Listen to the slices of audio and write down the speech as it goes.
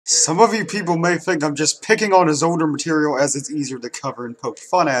Some of you people may think I'm just picking on his older material as it's easier to cover and poke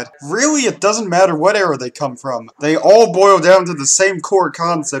fun at. Really, it doesn't matter what era they come from. They all boil down to the same core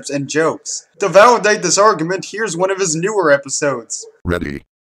concepts and jokes. To validate this argument, here's one of his newer episodes. Ready.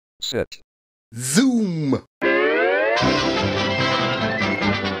 Set. Zoom!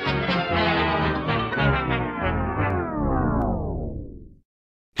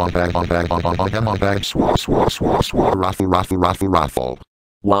 On bag, swah, raffle.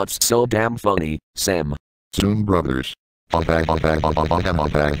 What's so damn funny, Sam? Zoom Brothers. On bag.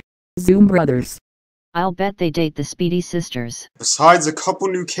 Zoom Brothers. I'll bet they date the Speedy Sisters. Besides a couple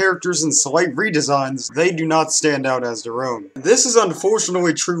new characters and slight redesigns, they do not stand out as their own. This is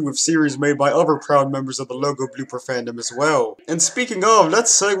unfortunately true with series made by other proud members of the Logo Blooper fandom as well. And speaking of,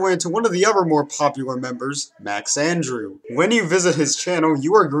 let's segue into one of the other more popular members, Max Andrew. When you visit his channel,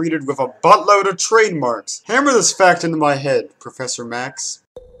 you are greeted with a buttload of trademarks. Hammer this fact into my head, Professor Max.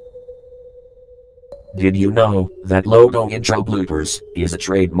 Did you know that logo intro bloopers is a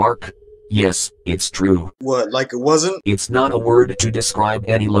trademark? Yes, it's true. What, like it wasn't? It's not a word to describe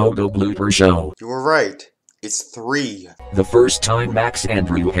any logo blooper show. You were right. It's 3. The first time Max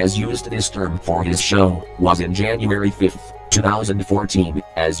Andrew has used this term for his show was in January 5th, 2014,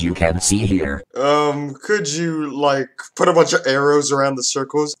 as you can see here. Could you, like, put a bunch of arrows around the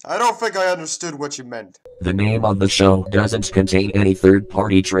circles? I don't think I understood what you meant. The name of the show doesn't contain any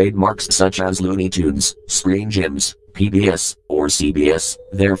third-party trademarks such as Looney Tunes, Screen Gems, PBS, or CBS,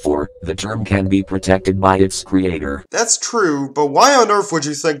 therefore, the term can be protected by its creator. That's true, but why on earth would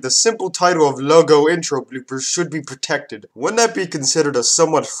you think the simple title of Logo Intro Bloopers should be protected? Wouldn't that be considered a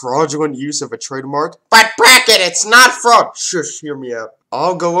somewhat fraudulent use of a trademark? But Bracket, it's not fraud! Shush, hear me out.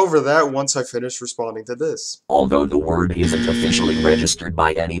 I'll go over that once I finish responding to this. Although the word isn't officially registered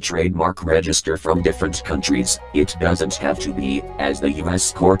by any trademark register from different countries, it doesn't have to be, as the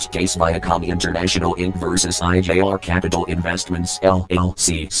US court case Viacom International Inc. vs. IJR Capital Investments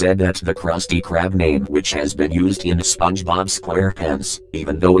LLC said that the Krusty Krab name, which has been used in SpongeBob SquarePants,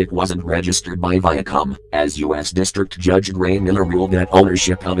 even though it wasn't registered by Viacom, as US District Judge Gray Miller ruled that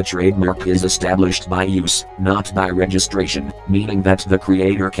ownership of a trademark is established by use, not by registration, meaning that the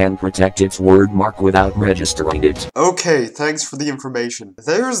creator can protect its word mark without registering it. Okay, thanks for the information.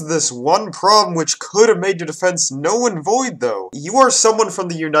 There's this one problem which could have made your defense null and void though. You are someone from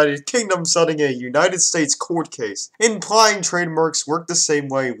the United Kingdom citing a United States court case, implying trademarks work the same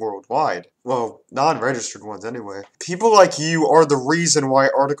way worldwide. Well, non-registered ones anyway. People like you are the reason why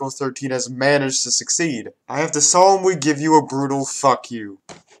Article 13 has managed to succeed. I have to solemnly give you a brutal fuck you.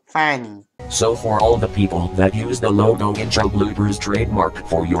 Fine. So for all the people that use the Logo Intro Bloopers trademark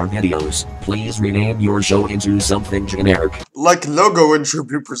for your videos, please rename your show into something generic. Like Logo Intro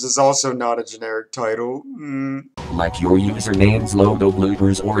Bloopers is also not a generic title. Like your username's Logo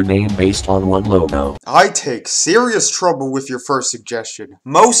Bloopers or name based on one logo. I take serious trouble with your first suggestion.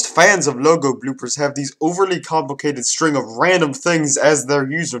 Most fans of Logo Bloopers have these overly complicated string of random things as their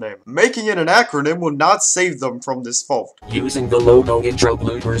username. Making it an acronym will not save them from this fault. Using the Logo Intro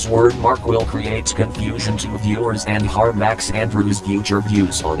Bloopers word mark will create confusion to viewers and harm Max Andrews' future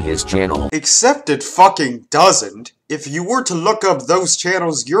views on his channel. Except it fucking doesn't. If you were to look up those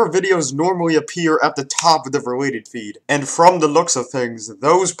channels, your videos normally appear at the top of the related feed. And from the looks of things,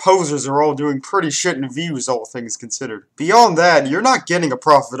 those posers are all doing pretty shit in views, all things considered. Beyond that, you're not getting a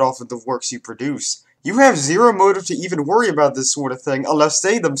profit off of the works you produce. You have zero motive to even worry about this sort of thing unless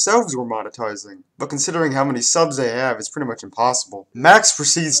they themselves were monetizing. But considering how many subs they have, it's pretty much impossible. Max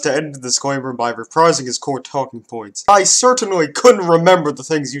proceeds to end the disclaimer by reprising his core talking points. I certainly couldn't remember the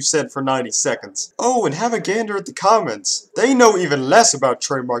things you said for 90 seconds. Oh, and have a gander at the comments. They know even less about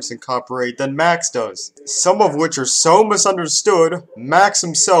trademarks and copyright than Max does. Some of which are so misunderstood, Max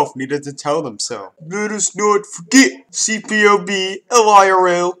himself needed to tell them so. Let us not forget, CPLB,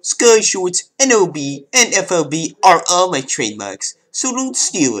 LIRL, Sky Shorts, NOB, and FLB are all my trademarks, so don't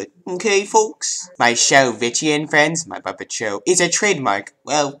steal it, okay folks? My show, Vichy and Friends, my puppet show, is a trademark,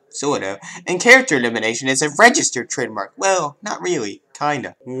 well, sorta, and character elimination is a registered trademark, well, not really,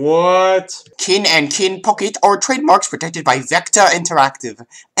 kinda. What? Kin and Kin Pocket are trademarks protected by Vector Interactive.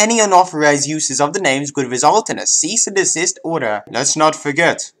 Any unauthorized uses of the names would result in a cease and desist order. Let's not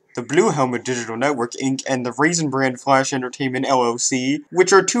forget the Blue Helmet Digital Network Inc. and the Raisin Brand Flash Entertainment LLC,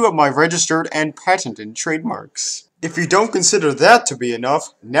 which are 2 of my registered and patented trademarks. If you don't consider that to be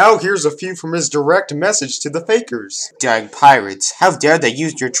enough, now here's a few from his direct message to the fakers. Dang pirates, how dare they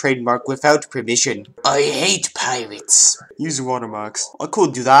use your trademark without permission? I hate pirates. Use watermarks. I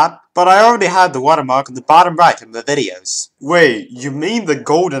could do that, but I already had the watermark on the bottom right of the videos. Wait, you mean the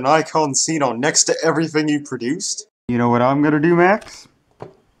golden icon seen on next to everything you produced? You know what I'm gonna do, Max?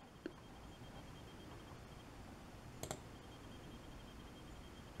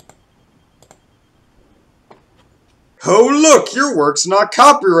 Oh look, your work's not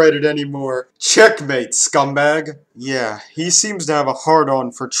copyrighted anymore. Checkmate, scumbag. Yeah, he seems to have a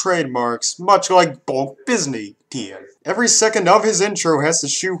hard-on for trademarks, much like Bulk Disney. TM. Every second of his intro has to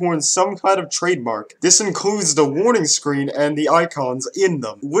shoehorn some kind of trademark. This includes the warning screen and the icons in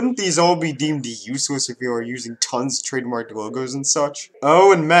them. Wouldn't these all be deemed useless if you are using tons of trademarked logos and such?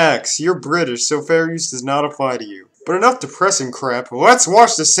 Oh, and Max, you're British, so fair use does not apply to you. But enough depressing crap, let's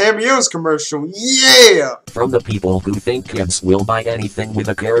watch the Sammy O's commercial, yeah! From the people who think kids will buy anything with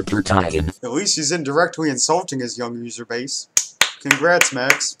a character tie-in. At least he's indirectly insulting his young user base. Congrats,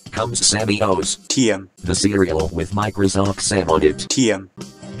 Max. Comes Sammy O's. TM. The cereal with Microsoft Sam on it. TM.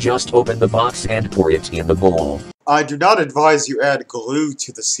 Just open the box and pour it in the bowl. I do not advise you add glue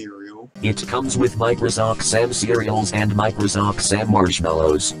to the cereal. It comes with Microsoft Sam cereals and Microsoft Sam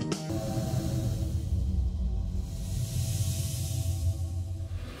marshmallows.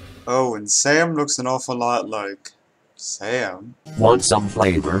 Oh, and Sam looks an awful lot like Sam. Want some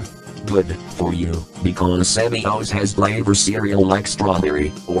flavor? Good for you, because Sammy O's has flavor cereal like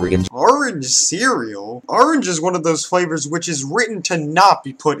strawberry, orange. Orange cereal? Orange is one of those flavors which is written to not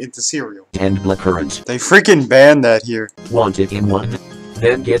be put into cereal. And blackcurrant. They freaking banned that here. Want it in one?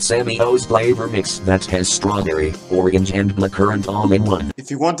 Then get Sammy O's flavor mix that has strawberry, orange, and blackcurrant all in one.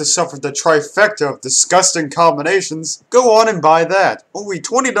 If you want to suffer the trifecta of disgusting combinations, go on and buy that. Only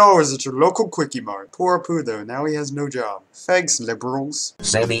 $20 at your local Quickie Mart. Poor Apu though, now he has no job. Thanks, liberals.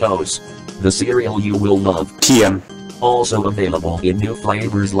 Sammy O's. The cereal you will love. TM. Also available in new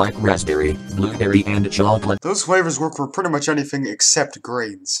flavors like raspberry, blueberry, and chocolate. Those flavors work for pretty much anything except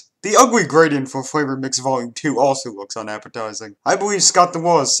grains. The ugly gradient for Flavor Mix Volume 2 also looks unappetizing. I believe Scott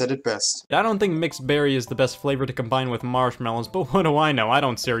DeWaz said it best. I don't think mixed berry is the best flavor to combine with marshmallows, but what do I know? I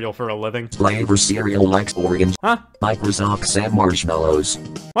don't cereal for a living. Flavor cereal like orange. Huh? Microsoft Sam marshmallows.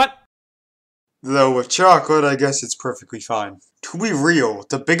 What? Though with chocolate, I guess it's perfectly fine. To be real,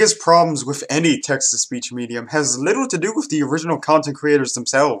 the biggest problems with any text-to-speech medium has little to do with the original content creators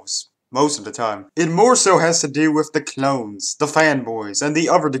themselves. Most of the time. It more so has to do with the clones, the fanboys, and the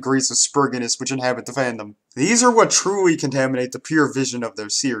other degrees of sprigginess which inhabit the fandom. These are what truly contaminate the pure vision of their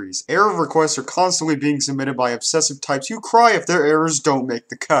series. Error requests are constantly being submitted by obsessive types who cry if their errors don't make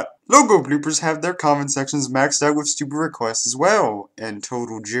the cut. Logo bloopers have their comment sections maxed out with stupid requests as well, and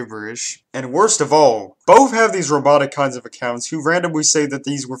total gibberish. And worst of all, both have these robotic kinds of accounts who randomly say that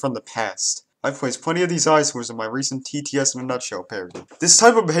these were from the past. I've placed plenty of these eyesores in my recent TTS in a Nutshell parody. This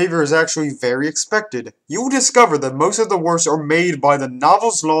type of behavior is actually very expected. You will discover that most of the works are made by the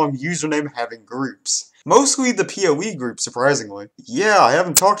novels-long username-having groups. Mostly the PoE group, surprisingly. Yeah, I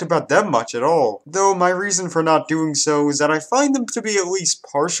haven't talked about them much at all. Though my reason for not doing so is that I find them to be at least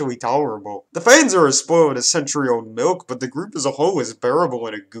partially tolerable. The fans are as spoiled as century-old milk, but the group as a whole is bearable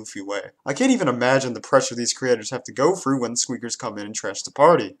in a goofy way. I can't even imagine the pressure these creators have to go through when squeakers come in and trash the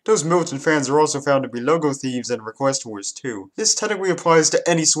party. Those militant fans are also found to be logo thieves and request whores too. This technically applies to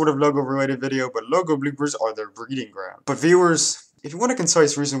any sort of logo-related video, but logo bloopers are their breeding ground. But viewers, if you want a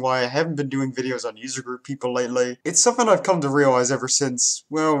concise reason why I haven't been doing videos on user group people lately, it's something I've come to realize ever since,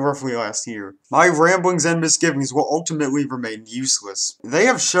 well, roughly last year. My ramblings and misgivings will ultimately remain useless. They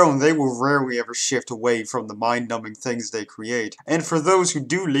have shown they will rarely ever shift away from the mind-numbing things they create, and for those who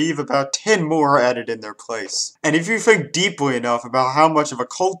do leave, about 10 more are added in their place. And if you think deeply enough about how much of a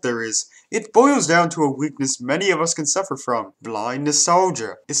cult there is, it boils down to a weakness many of us can suffer from. Blind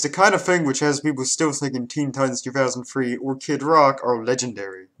nostalgia. It's the kind of thing which has people still thinking Teen Titans 2003 or Kid Rock are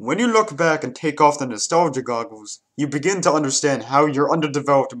legendary. When you look back and take off the nostalgia goggles, you begin to understand how your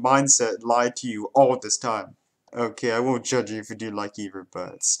underdeveloped mindset lied to you all this time. Okay, I won't judge you if you do like either,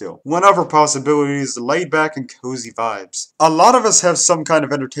 but still. One other possibility is the laid back and cozy vibes. A lot of us have some kind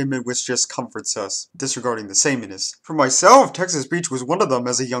of entertainment which just comforts us, disregarding the sameness. For myself, text-to-speech was one of them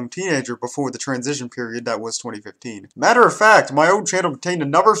as a young teenager before the transition period that was 2015. Matter of fact, my old channel contained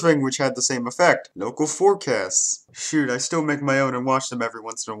another thing which had the same effect. Local forecasts. Shoot, I still make my own and watch them every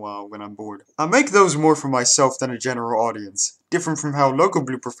once in a while when I'm bored. I make those more for myself than a general audience. Different from how local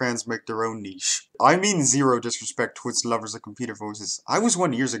blooper fans make their own niche. I mean zero disrespect towards lovers of computer voices. I was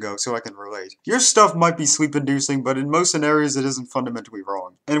one years ago, so I can relate. Your stuff might be sleep-inducing, but in most scenarios it isn't fundamentally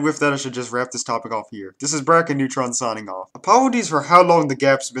wrong. And with that, I should just wrap this topic off here. This is BracketNeutron signing off. Apologies for how long the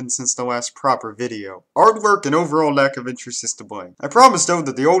gap's been since the last proper video. Artwork and overall lack of interest is to blame. I promise though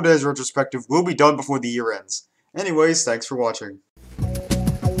that the old days retrospective will be done before the year ends. Anyways, thanks for watching.